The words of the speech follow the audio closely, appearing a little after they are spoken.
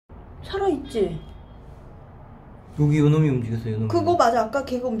살아있지? 여기 요놈이 움직였어, 요놈이. 그거 맞아. 아까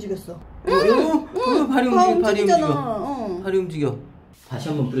걔가 움직였어. 발이 움직여, 발이 움직여. 어. 발이 움직여. 다시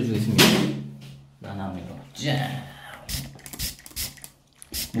한번 뿌려주겠습니다. 난황유를. 짠.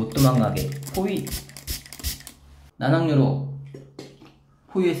 못 도망가게 포위. 난황유로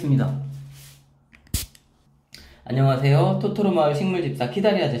포위했습니다. 안녕하세요. 토토로 마을 식물집사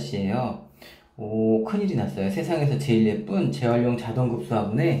키다리 아저씨예요. 오, 큰일이 났어요. 세상에서 제일 예쁜 재활용 자동급수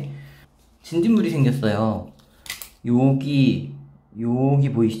화분에 진딧물이 생겼어요. 여기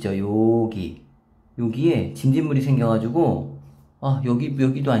보이시죠? 여기에 진딧물이 생겨가지고, 아,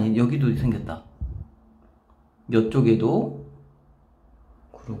 여기도 아닌, 여기도 생겼다. 이쪽에도,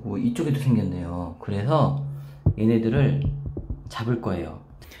 그리고 이쪽에도 생겼네요. 그래서 얘네들을 잡을 거예요.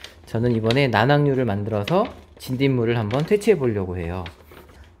 저는 이번에 난황유를 만들어서 진딧물을 한번 퇴치해 보려고 해요.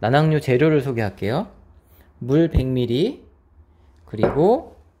 난황유 재료를 소개할게요. 물 100ml,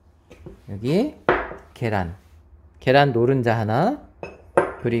 그리고 여기 계란 노른자 하나,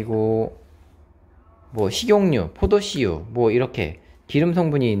 그리고 뭐 식용유, 포도씨유, 뭐 이렇게 기름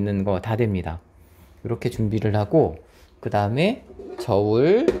성분이 있는 거 다 됩니다. 이렇게 준비를 하고, 그 다음에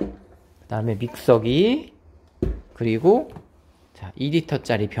저울, 그 다음에 믹서기, 그리고 자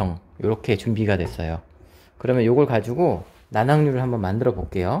 2리터짜리 병, 이렇게 준비가 됐어요. 그러면 요걸 가지고 난황유를 한번 만들어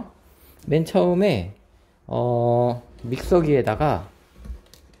볼게요. 맨 처음에 믹서기에다가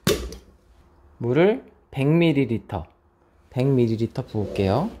물을 100ml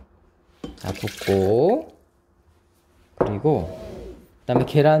부을게요. 자, 붓고, 그리고 그 다음에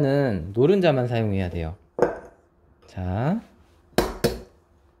계란은 노른자만 사용해야 돼요. 자,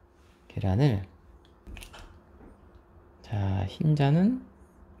 계란을, 자, 흰자는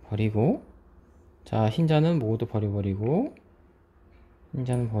버리고, 자, 흰자는 모두 버리고,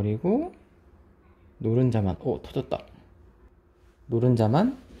 흰자는 버리고, 노른자만, 오, 터졌다.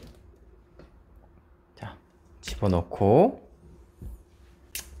 노른자만, 자, 집어넣고,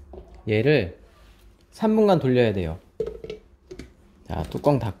 얘를 3분간 돌려야 돼요. 자,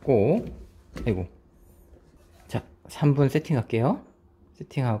 뚜껑 닫고, 아이고. 자, 3분 세팅할게요.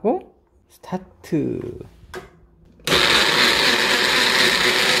 세팅하고, 스타트.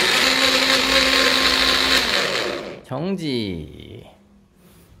 정지.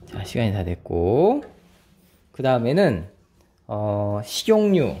 자, 시간이 다 됐고, 그 다음에는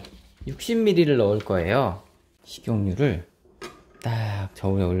식용유 60ml를 넣을 거예요. 식용유를 딱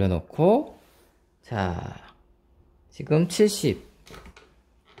저울에 올려놓고, 자, 지금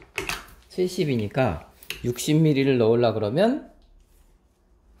 70이니까 60ml를 넣으려 그러면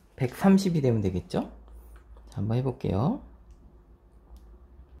 130이 되면 되겠죠? 자, 한번 해볼게요.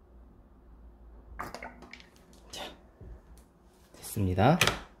 자, 됐습니다.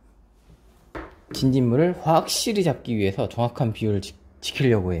 진딧물을 확실히 잡기 위해서 정확한 비율을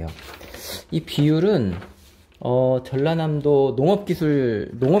지키려고 해요. 이 비율은 전라남도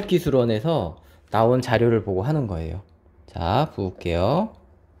농업기술원에서 나온 자료를 보고 하는 거예요. 자, 부을게요.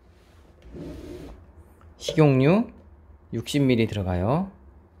 식용유 60ml 들어가요.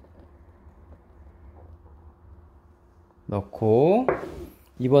 넣고,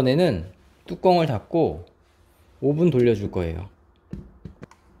 이번에는 뚜껑을 닫고 5분 돌려줄 거예요.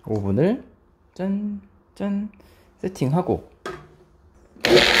 5분을 짠 세팅하고,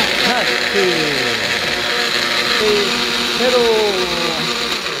 하나, 둘, 셋,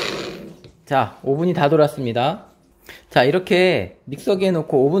 자, 5분이 다 돌았습니다. 자, 이렇게 믹서기에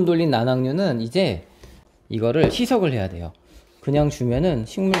넣고 5분 돌린 난황유는 이제 이거를 희석을 해야 돼요. 그냥 주면은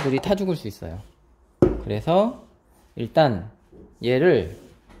식물들이 타 죽을 수 있어요. 그래서 일단 얘를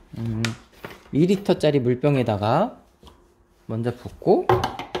 2리터짜리 물병에다가 먼저 붓고,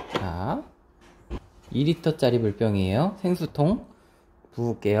 자, 2리터짜리 물병이에요. 생수통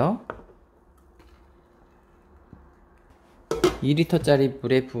부을게요. 2리터짜리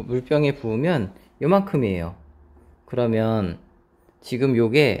물병에 부으면 요만큼이에요. 그러면 지금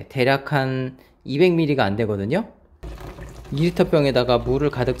요게 대략 한 200ml가 안 되거든요. 2리터 병에다가 물을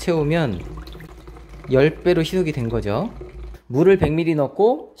가득 채우면 10배로 희석이 된 거죠. 물을 100ml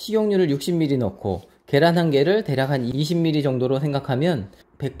넣고 식용유를 60ml 넣고 계란 한 개를 대략 한 20ml 정도로 생각하면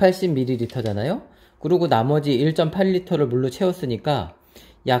 180ml잖아요. 그리고 나머지 1.8리터를 물로 채웠으니까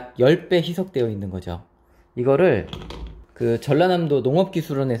약 10배 희석되어 있는 거죠. 이거를 그 전라남도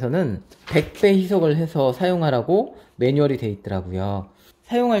농업기술원에서는 100배 희석을 해서 사용하라고 매뉴얼이 돼 있더라고요.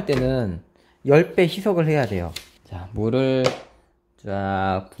 사용할 때는 10배 희석을 해야 돼요. 자, 물을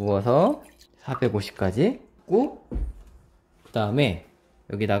쫙 부어서 450까지 붓고, 그 다음에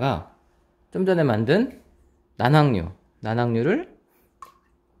여기다가 좀 전에 만든 난황유를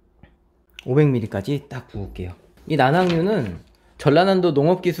 500ml까지 딱 부을게요. 이 난황유는 전라남도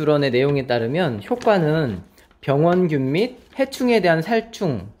농업기술원의 내용에 따르면 효과는 병원균 및 해충에 대한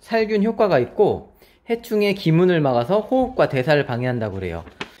살균 효과가 있고, 해충의 기문을 막아서 호흡과 대사를 방해한다고 그래요.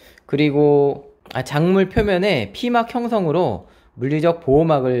 그리고 작물 표면에 피막 형성으로 물리적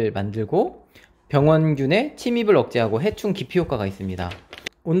보호막을 만들고, 병원균의 침입을 억제하고 해충 기피 효과가 있습니다.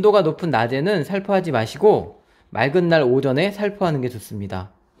 온도가 높은 낮에는 살포하지 마시고 맑은 날 오전에 살포하는 게 좋습니다.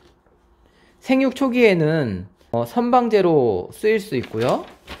 생육 초기에는 선방제로 쓰일 수 있고요.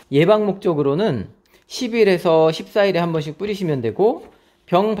 예방 목적으로는 10일에서 14일에 한 번씩 뿌리시면 되고,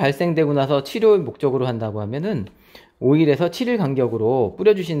 병 발생되고 나서 치료 목적으로 한다고 하면은 5일에서 7일 간격으로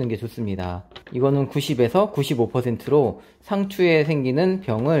뿌려주시는 게 좋습니다. 이거는 90에서 95%로 상추에 생기는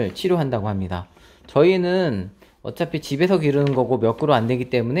병을 치료한다고 합니다. 저희는 어차피 집에서 기르는 거고 몇 그루 안 되기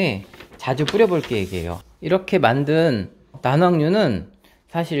때문에 자주 뿌려볼 계획이에요. 이렇게 만든 난황유는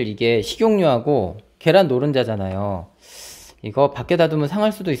사실 이게 식용유하고 계란 노른자잖아요. 이거 밖에다 두면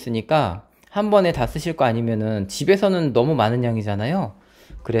상할 수도 있으니까 한 번에 다 쓰실 거 아니면은, 집에서는 너무 많은 양이잖아요.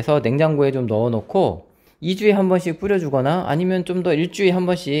 그래서 냉장고에 좀 넣어 놓고 2주에 한 번씩 뿌려주거나, 아니면 좀 더 일주일에 한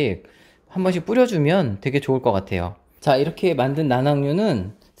번씩 뿌려주면 되게 좋을 것 같아요. 자, 이렇게 만든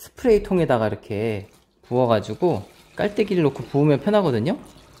난황유는 스프레이 통에다가 이렇게 부어가지고 깔때기를 놓고 부으면 편하거든요.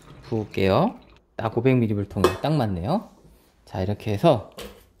 부을게요. 딱 500ml 물통에 딱 맞네요. 자, 이렇게 해서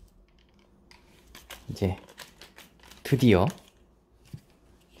이제 드디어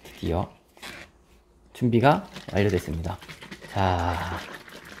준비가 완료됐습니다. 자,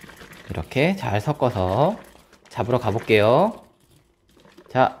 이렇게 잘 섞어서 잡으러 가볼게요.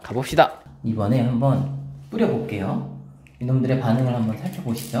 자, 가봅시다. 이번에 한번 뿌려볼게요. 이놈들의 반응을 한번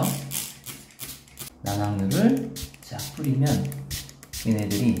살펴보시죠. 난황유를 자 뿌리면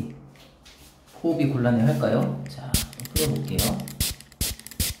얘네들이 호흡이 곤란해 할까요? 자, 뿌려볼게요.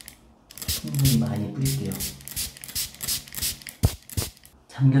 충분히 많이 뿌릴게요.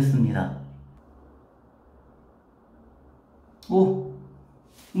 잠겼습니다. 오!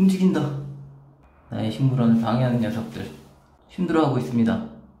 움직인다. 나의 식물원을 방해하는 녀석들 힘들어하고 있습니다.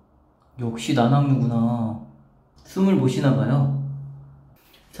 역시 난황유구나. 숨을 못 쉬나봐요.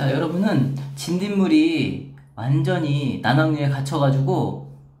 자, 여러분은 진딧물이 완전히 난황유에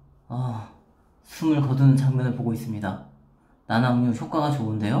갇혀가지고 숨을 거두는 장면을 보고 있습니다. 난황유 효과가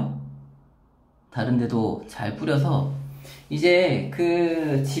좋은데요? 다른데도 잘 뿌려서 이제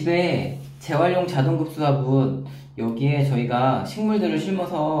그 집에 재활용 자동급수화분, 여기에 저희가 식물들을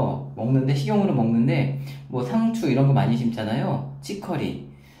심어서 먹는데, 식용으로 먹는데 뭐 상추 이런 거 많이 심잖아요. 찌커리,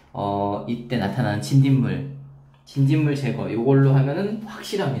 이때 나타나는 진딧물 제거, 요걸로 하면은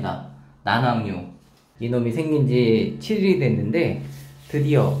확실합니다. 난황유 이놈이 생긴 지 7일이 됐는데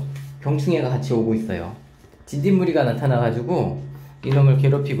드디어 병충해가 같이 오고 있어요. 진딧무리가 나타나가지고 이놈을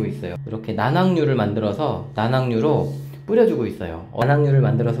괴롭히고 있어요. 이렇게 난황유를 만들어서 난황유로 뿌려주고 있어요. 난황유를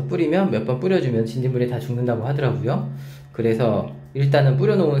만들어서 뿌리면, 몇 번 뿌려주면 진딧물이 다 죽는다고 하더라고요. 그래서 일단은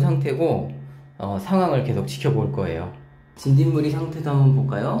뿌려놓은 상태고 상황을 계속 지켜볼 거예요. 진딧무리 상태도 한번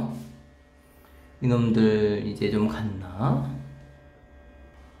볼까요? 이놈들 이제 좀 갔나?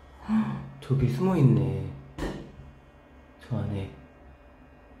 저기 숨어있네. 저 안에.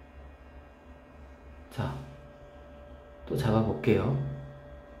 자, 또 잡아볼게요.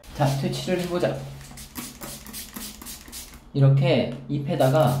 자, 퇴치를 해보자. 이렇게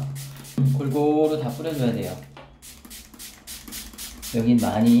잎에다가 골고루 다 뿌려줘야 돼요. 여긴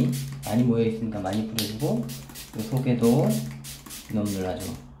많이 모여있으니까 많이 뿌려주고, 이 속에도 이놈들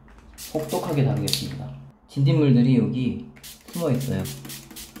아주 혹독하게 다루겠습니다. 진딧물들이 여기 숨어있어요.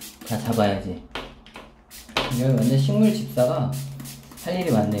 다 잡아야지. 여기 완전 식물 집사가 할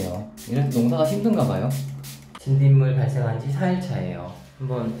일이 많네요. 이래서 농사가 힘든가봐요. 진딧물 발생한 지 4일차예요.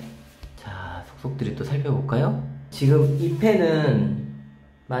 한번 자 속속들이 또 살펴볼까요? 지금 잎에는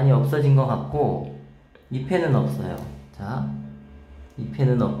많이 없어진 것 같고, 잎에는 없어요. 자,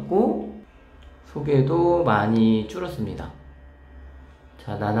 잎에는 없고 속에도 많이 줄었습니다.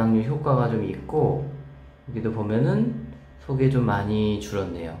 자, 난황유 효과가 좀 있고, 여기도 보면은 속에 좀 많이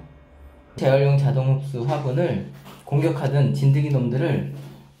줄었네요. 재활용 자동흡수 화분을 공격하던 진드기 놈들을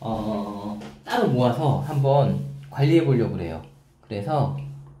따로 모아서 한번 관리해 보려고 그래요. 그래서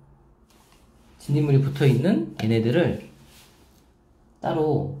진딧물이 붙어 있는 얘네들을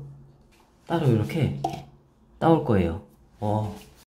따로 이렇게 따올 거예요.